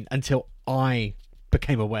 I mean, until I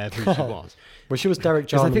became aware of who she was. Well, she was Derek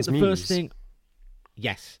Because Jarman's I think the muse. first thing,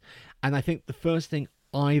 yes, and I think the first thing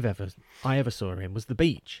I ever saw her in was The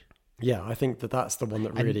Beach. Yeah, I think that's the one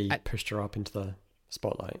that And- really pushed her up into the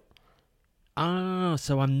spotlight. Ah,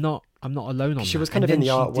 so I'm not alone on She that. was kind And of in then the she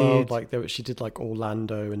art world, did- like she did like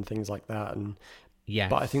Orlando and things like that, and yes,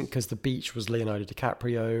 but I think because The Beach was Leonardo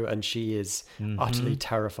DiCaprio, and she is utterly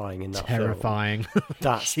terrifying in that terrifying. film.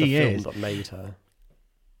 That's She the film is. that made her.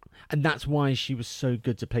 And that's why she was so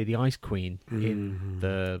good to play the Ice Queen in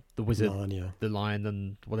the Wizard, Narnia. the Lion,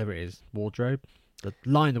 and whatever it is, Wardrobe, the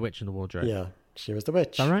Lion, the Witch, and the Wardrobe. Yeah, she was the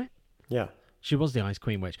witch. Is that right? Yeah. She was the Ice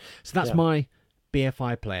Queen Witch. So that's Yeah. my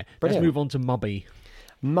BFI player. Brilliant. Let's move on to Mubby.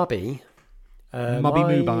 Mubby.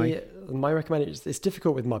 Mubby Mubi. My recommendation, it's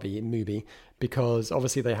difficult with Mubi because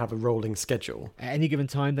obviously they have a rolling schedule. At any given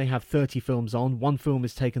time, they have 30 films on. One film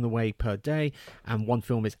is taken away per day, and one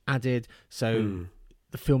film is added. So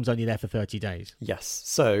the film's only there for 30 days. Yes.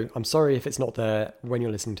 So I'm sorry if it's not there when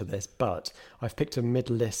you're listening to this, but I've picked a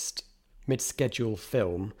mid-schedule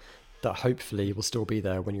film that hopefully will still be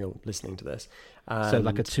there when you're listening to this. So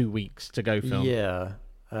like a 2 weeks to go film. Yeah.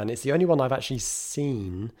 And it's the only one I've actually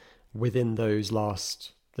seen within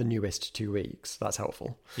the newest 2 weeks. That's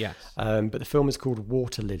helpful. Yes. But the film is called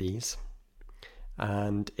Water Lilies,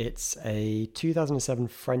 and it's a 2007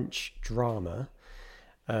 French drama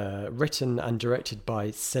written and directed by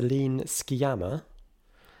Céline Sciamma.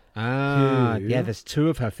 Ah, Who- yeah, there's 2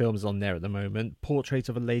 of her films on there at the moment. Portrait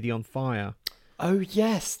of a Lady on Fire. Oh,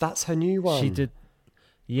 yes, that's her new one. She did.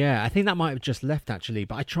 Yeah, I think that might have just left actually,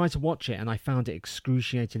 but I tried to watch it and I found it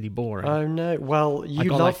excruciatingly boring. Oh, no. Well, you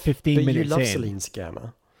got love, like 15 but minutes you love in. Céline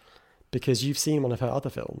Sciamma because you've seen one of her other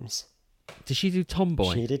films. Did she do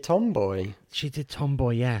Tomboy? She did Tomboy She did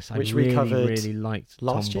Tomboy, yes. Which I we really, covered really liked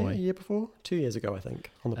last Tomboy. year before? 2 years ago, I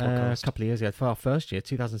think, on the A podcast. couple of years ago, for our first year,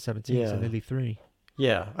 2017, so Yeah. nearly 3.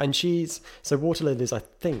 Yeah, and so Water Lilies, I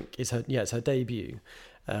think, it's her debut,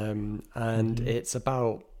 and it's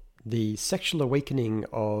about the sexual awakening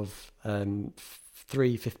of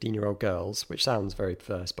 3 15-year-old girls, which sounds very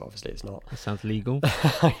perverse, but obviously it's not. That sounds legal.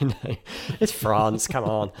 I know, it's France. Come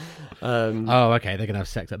on. Oh, okay, they're going to have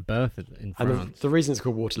sex at birth in And France. the reason it's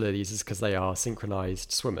called Water Lilies is because they are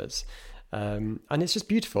synchronized swimmers. And it's just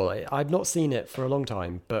beautiful. I've not seen it for a long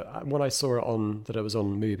time, but when I saw that it was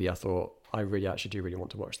on Mubi, I thought, I really actually do really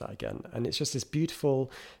want to watch that again. And it's just this beautiful,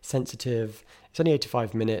 sensitive, it's only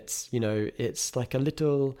 85 minutes, it's like a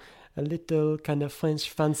little kind of French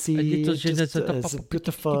fancy, little just, it's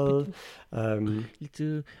beautiful. A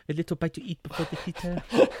little bite to eat before the heater.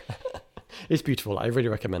 It's beautiful. I really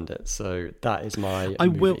recommend it. So that is my I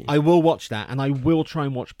movie. will watch that, and I will try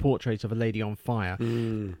and watch Portrait of a Lady on Fire.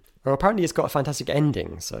 Well, apparently it's got a fantastic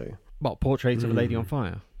ending, so... What, Portrait of a Lady on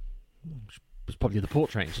Fire? It's probably the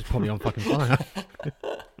portrait. It's just probably on fucking fire.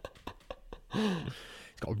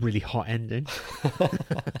 It's got a really hot ending.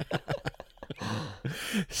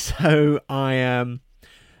 So I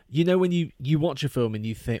when you watch a film and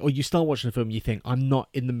you think, or you start watching a film and you think, I'm not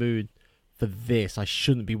in the mood for this, I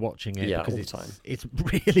shouldn't be watching it, Yeah, because all the time. it's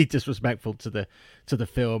really disrespectful to the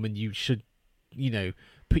film, and you should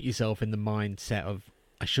put yourself in the mindset of,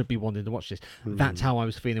 I should be wanting to watch this. That's how I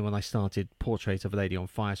was feeling when I started Portrait of a Lady on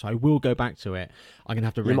Fire. So I will go back to it. I'm gonna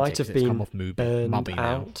have to You rent might it have 'cause it's come been off burned Mubi now.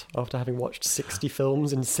 out after having watched 60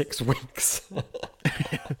 films in 6 weeks.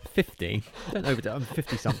 50. Don't overdo it. I'm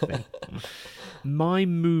 50 something. My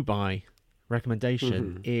Mubi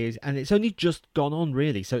recommendation is, and it's only just gone on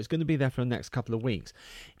really, so it's going to be there for the next couple of weeks,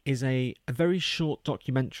 is a very short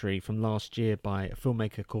documentary from last year by a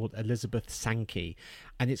filmmaker called Elizabeth Sankey,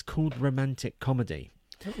 and it's called Romantic Comedy.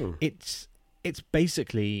 Oh. It's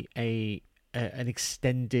basically a an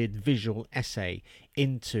extended visual essay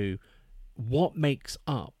into what makes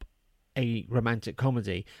up a romantic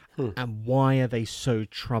comedy and why are they so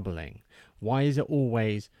troubling. Why is it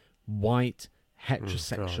always white,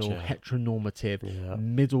 heterosexual, heteronormative,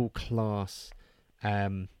 middle class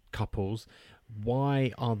couples?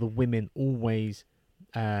 Why are the women always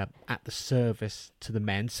at the service to the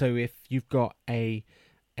men? So if you've got a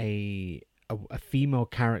female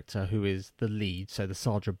character who is the lead, so the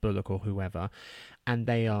Sandra Bullock or whoever, and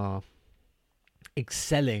they are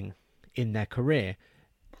excelling in their career,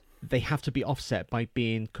 they have to be offset by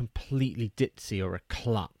being completely ditzy or a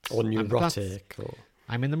klutz. Or neurotic.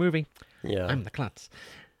 I'm in the movie. Yeah. I'm the klutz.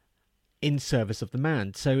 In service of the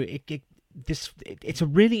man. So it's a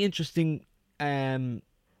really interesting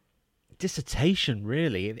dissertation,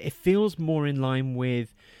 really. It feels more in line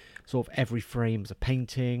with sort of Every Frame's a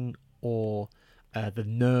Painting or The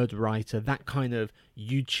Nerd Writer, that kind of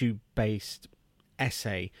YouTube-based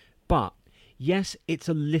essay. But yes, it's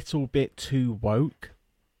a little bit too woke,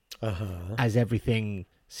 as everything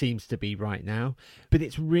seems to be right now. But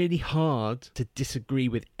it's really hard to disagree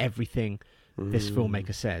with everything this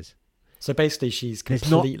filmmaker says. So basically, she's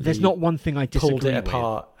completely there's not one thing I disagree with. Pulled it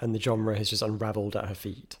apart, and the genre has just unravelled at her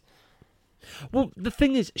feet. Well, the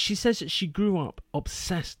thing is, she says that she grew up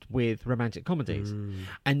obsessed with romantic comedies,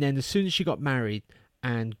 and then as soon as she got married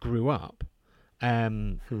and grew up,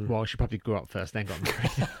 well, she probably grew up first, then got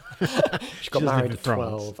married. She got married at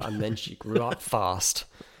 12, and then she grew up fast.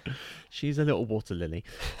 She's a little water lily.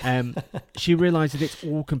 She realised that it's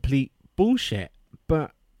all complete bullshit,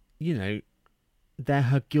 but, you know, they're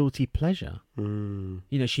her guilty pleasure. You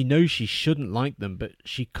know, she knows she shouldn't like them, but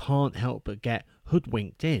she can't help but get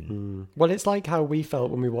hoodwinked in. Well, it's like how we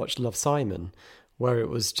felt when we watched Love, Simon, where it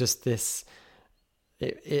was just this...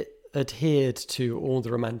 It adhered to all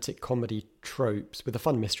the romantic comedy tropes with a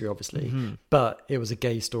fun mystery, obviously, but it was a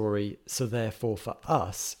gay story, so therefore for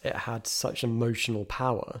us it had such emotional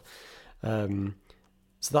power. So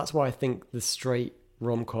that's why I think the straight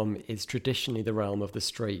rom-com is traditionally the realm of the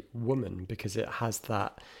straight woman, because it has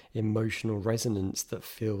that emotional resonance that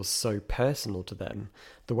feels so personal to them,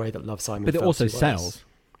 the way that Love, Simon but it also sells.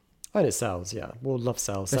 And it sells, yeah. Well, love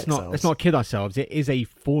sells, sex sells. Let's not kid ourselves. It is a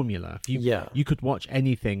formula. You could watch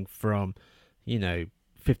anything from, you know,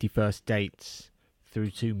 50 First Dates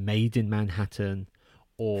through to Made in Manhattan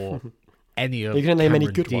or any of You're gonna name Cameron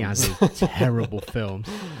any good Diaz's terrible films.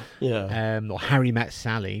 Yeah. Or Harry Met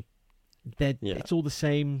Sally. It's all the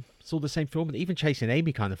same. It's all the same film. And even Chasing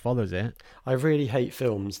Amy kind of follows it. I really hate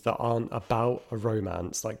films that aren't about a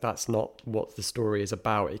romance. Like, that's not what the story is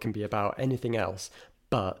about. It can be about anything else.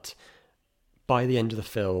 But by the end of the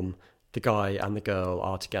film, the guy and the girl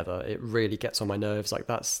are together. It really gets on my nerves. Like,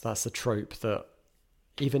 that's a trope that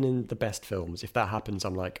even in the best films, if that happens,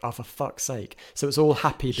 I'm like, oh, for fuck's sake. So it's all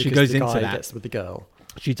happy because the guy gets with the girl.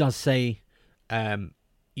 She does say,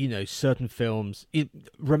 you know, certain films,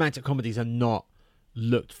 romantic comedies are not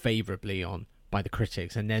looked favourably on by the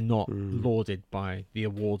critics, and they're not lauded by the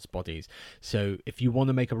awards bodies. So if you want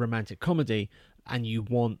to make a romantic comedy and you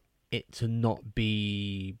want it to not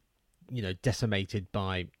be, you know, decimated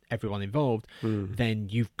by everyone involved, then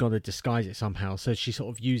you've got to disguise it somehow. So she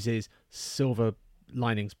sort of uses Silver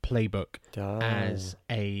Linings Playbook as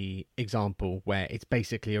a example where it's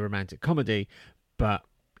basically a romantic comedy, but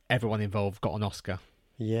everyone involved got an Oscar.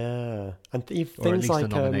 Yeah, and or at things least like a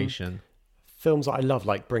nomination. Films that I love,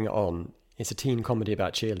 like Bring It On. It's a teen comedy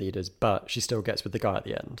about cheerleaders, but she still gets with the guy at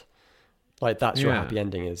the end. Like, that's your happy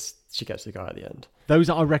ending, is she gets with the guy at the end. Those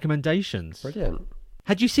are our recommendations. Brilliant.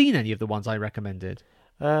 Had you seen any of the ones I recommended?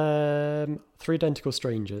 3 Identical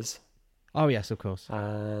Strangers. Oh, yes, of course.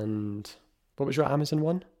 And what was your Amazon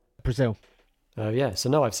one? Brazil. Oh, yeah. So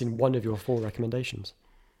no, I've seen one of your 4 recommendations.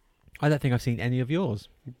 I don't think I've seen any of yours.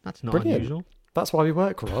 That's not Brilliant. unusual. That's why we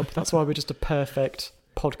work, Rob. That's why we're just a perfect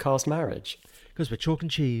podcast marriage. Because we're chalk and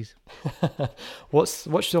cheese.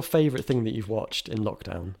 What's your favourite thing that you've watched in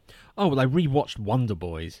lockdown? Oh, well, I rewatched Wonder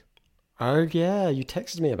Boys. Oh, yeah. You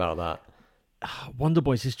texted me about that. Wonder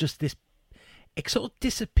Boys is just this... It sort of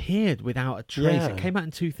disappeared without a trace. Yeah. It came out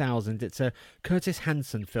in 2000. It's a Curtis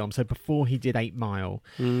Hanson film, so before he did 8 Mile.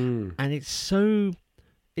 And it's so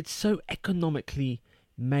economically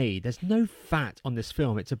made. There's no fat on this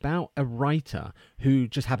film. It's about a writer who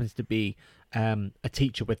just happens to be a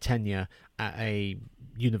teacher with tenure at a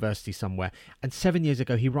university somewhere. And 7 years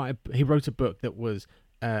ago, he wrote a book that was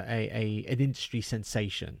an industry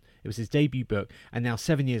sensation. It was his debut book, and now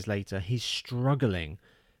 7 years later, he's struggling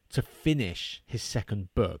to finish his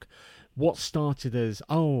second book. what started as,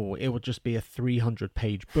 oh, it would just be a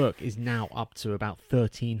 300-page book is now up to about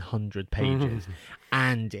 1,300 pages.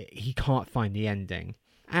 And he can't find the ending.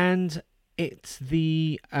 And it's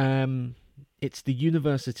the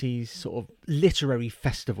university's sort of literary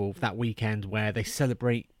festival that weekend where they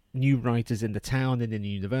celebrate new writers in the town and in the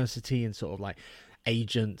university, and sort of like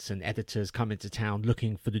agents and editors come into town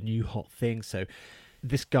looking for the new hot thing. So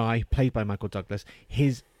this guy, played by Michael Douglas,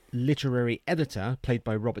 his literary editor, played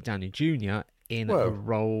by Robert Downey Jr., in a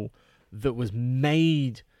role that was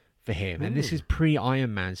made for him. And this is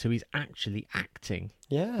pre-Iron Man, so he's actually acting.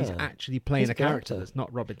 Yeah. He's actually playing a character that's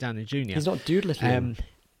not Robert Downey Jr. He's not doodlittling.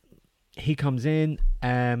 He comes in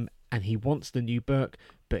and he wants the new book,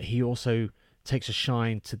 but he also takes a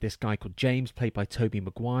shine to this guy called James, played by Tobey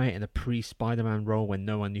Maguire, in a pre-Spider-Man role when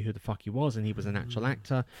no one knew who the fuck he was, and he was an actual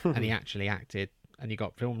actor, and he actually acted, and he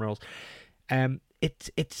got film roles.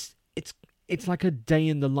 It's like a day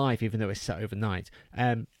in the life, even though it's set overnight.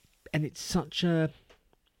 And it's such a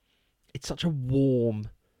warm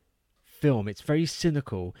film. It's very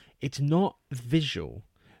cynical. It's not visual,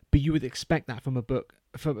 but you would expect that from a book,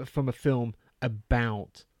 from a film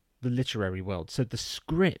about the literary world. So the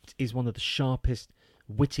script is one of the sharpest,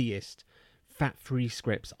 wittiest, fat-free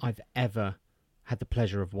scripts I've ever had the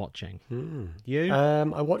pleasure of watching. You?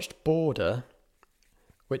 I watched Border,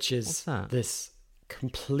 which is What's that? This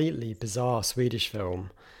completely bizarre Swedish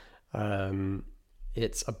film.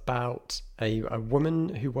 It's about a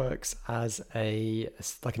woman who works as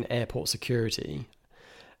like an airport security,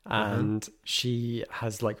 and she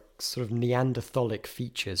has like sort of Neanderthalic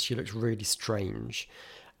features. She looks really strange.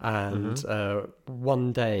 And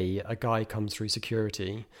one day a guy comes through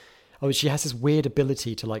security. Oh, she has this weird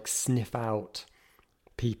ability to like sniff out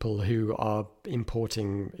people who are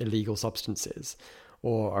importing illegal substances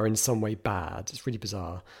or are in some way bad. It's really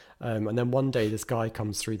bizarre. And then one day this guy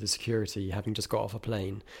comes through the security, having just got off a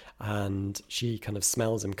plane, and she kind of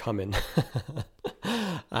smells him coming.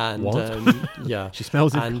 And yeah, she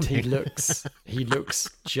smells him and coming. he looks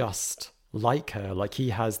just like her. Like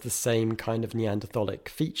he has the same kind of Neanderthalic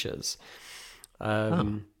features.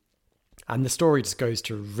 And the story just goes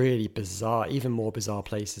to really bizarre, even more bizarre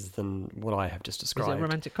places than what I have just described. Is it a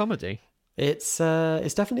romantic comedy? It's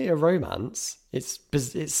definitely a romance. It's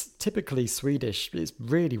typically Swedish. It's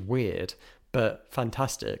really weird, but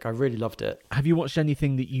fantastic. I really loved it. Have you watched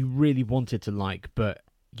anything that you really wanted to like, but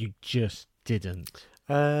you just didn't?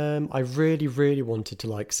 I really, really wanted to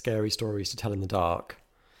like Scary Stories to Tell in the Dark.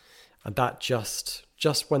 And that just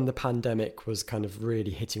when the pandemic was kind of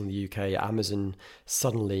really hitting the UK, Amazon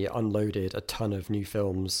suddenly unloaded a ton of new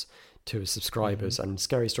films to subscribers, and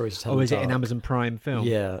Scary Stories to Tell in the Dark. Oh, is it an Amazon Prime film?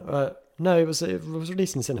 Yeah. No, it was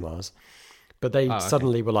released in cinemas. But they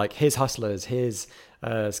suddenly were like, here's Hustlers, here's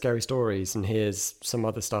Scary Stories, and here's some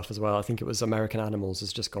other stuff as well. I think it was American Animals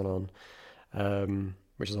has just gone on,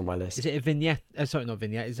 which is on my list. Is it a vignette? Sorry, not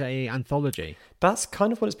vignette. Is it an anthology? That's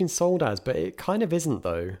kind of what it's been sold as, but it kind of isn't,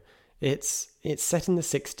 though. It's set in the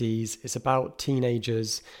 60s. It's about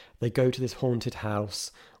teenagers. They go to this haunted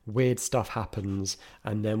house. Weird stuff happens.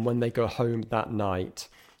 And then when they go home that night,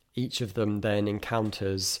 each of them then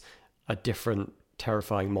encounters a different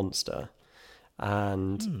terrifying monster.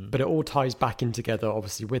 But it all ties back in together,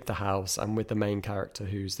 obviously, with the house and with the main character,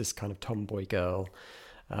 who's this kind of tomboy girl.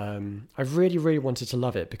 I really, really wanted to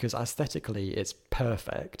love it because aesthetically it's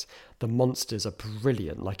perfect. The monsters are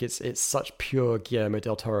brilliant. Like it's such pure Guillermo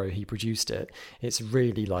del Toro. He produced it. It's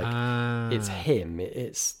really like it's him.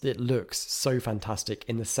 It looks so fantastic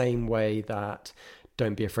in the same way that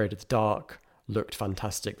Don't Be Afraid of the Dark looked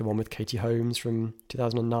fantastic. The one with Katie Holmes from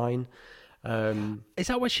 2009. Is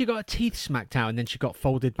that where she got her teeth smacked out and then she got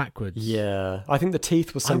folded backwards? Yeah, I think the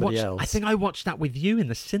teeth was somebody else. I think I watched that with you in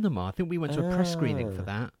the cinema. I think we went to a press screening for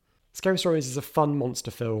that. Scary Stories is a fun monster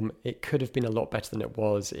film. It could have been a lot better than it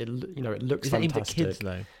was. It looks Is it aimed fantastic. at kids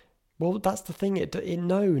though? Well, that's the thing.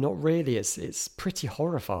 No, not really. It's pretty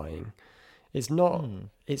horrifying. It's not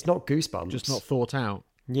Goosebumps. Just not thought out.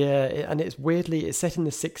 Yeah, and it's set in the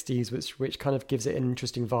 60s, which kind of gives it an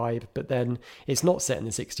interesting vibe, but then it's not set in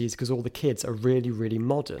the 60s because all the kids are really, really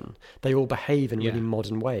modern. They all behave in really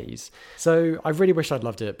modern ways. So I really wish I'd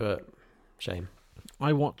loved it, but shame.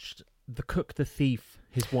 I watched The Cook, the Thief,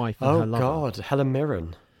 his wife and her lover. Oh, God, Helen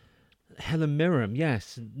Mirren. Helen Mirren,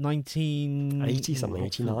 yes. 80 something,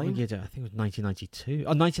 89? Yeah, I think it was 1992.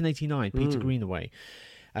 Oh, 1989, Peter Greenaway.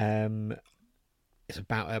 It's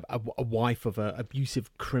about a wife of an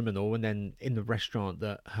abusive criminal, and then in the restaurant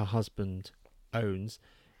that her husband owns,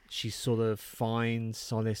 she sort of finds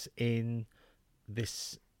solace in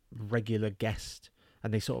this regular guest,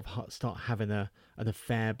 and they sort of start having an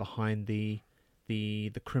affair behind the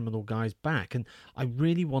the criminal guys back, and I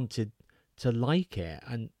really wanted to like it.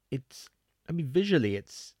 And visually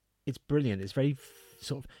it's brilliant. It's very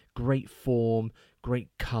sort of great form, great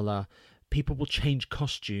color. People will change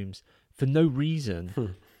costumes for no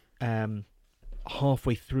reason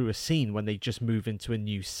halfway through a scene when they just move into a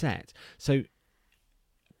new set. So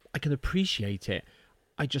I can appreciate it.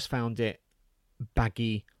 I just found it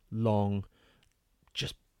baggy, long,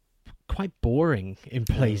 just quite boring in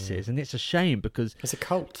places, and it's a shame because it's a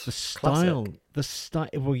cult. The style.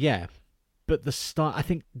 Well, yeah, but the style. I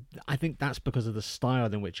think that's because of the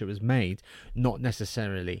style in which it was made, not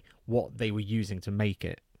necessarily what they were using to make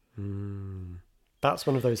it. That's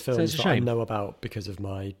one of those films that I shame. know about because of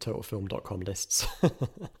my totalfilm.com lists.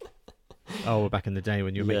 Oh, back in the day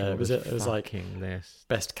when you were making all it was like list.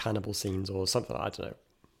 best cannibal scenes or something. I don't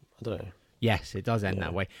know. Yes, it does end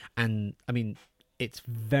that way, and I mean it's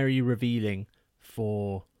very revealing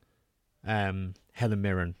for Helen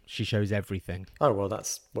Mirren. She shows everything. Oh well,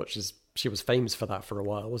 that's what she was famous for that for a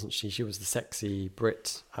while, wasn't she? She was the sexy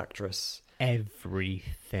Brit actress.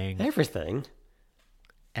 Everything.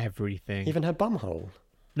 Even her bumhole.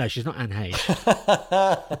 No, she's not Anne Hayes.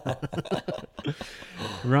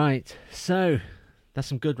 Right, so that's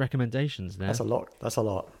some good recommendations there. That's a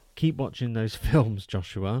lot. Keep watching those films,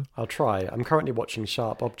 Joshua. I'll try. I'm currently watching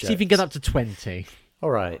Sharp Objects. See if you can get up to 20. All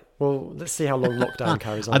right. Well, let's see how long lockdown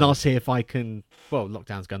carries on. And I'll see if I can... Well,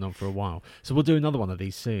 lockdown's going on for a while. So we'll do another one of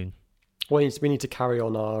these soon. Well, we need to carry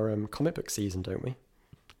on our comic book season, don't we?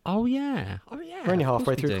 Oh, yeah. We're only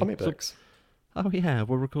halfway through comic books. Oh, yeah.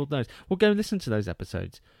 We'll record those. We'll go and listen to those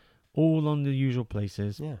episodes. All on the usual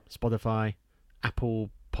places. Yeah. Spotify, Apple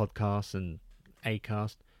Podcasts and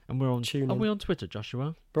Acast. And we're on... TuneIn. Are we on Twitter,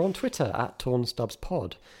 Joshua? We're on Twitter at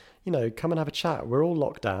TornStubsPod. You know, come and have a chat. We're all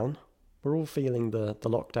locked down. We're all feeling the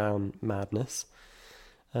lockdown madness.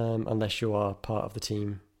 Unless you are part of the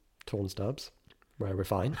team Torn Stubs, where we're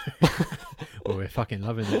fine. Well, we're fucking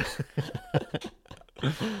loving it.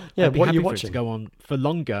 Yeah, I'd be what are happy you for it watching? to go on for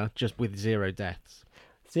longer, just with 0 deaths.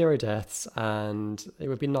 0 deaths, and it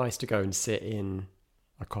would be nice to go and sit in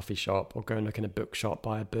a coffee shop or go and look in a bookshop,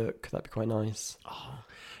 buy a book. That'd be quite nice.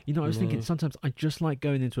 You know, I was thinking sometimes I just like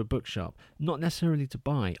going into a bookshop, not necessarily to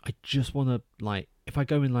buy. I just want to, like, if I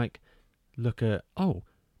go and, like, look at,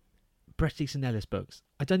 Bret Easton Ellis books,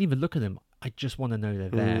 I don't even look at them. I just want to know they're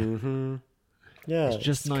there. Mm-hmm. Yeah, it's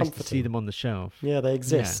just nice to see them on the shelf. Yeah, they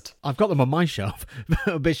exist. Yeah. I've got them on my shelf,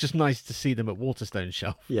 but it's just nice to see them at Waterstone's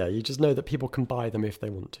shelf. Yeah, you just know that people can buy them if they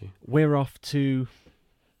want to. We're off to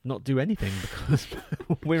not do anything because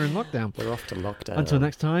we're in lockdown. We're off to lockdown. Until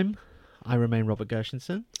next time, I remain Robert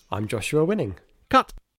Gershenson. I'm Joshua Winning. Cut!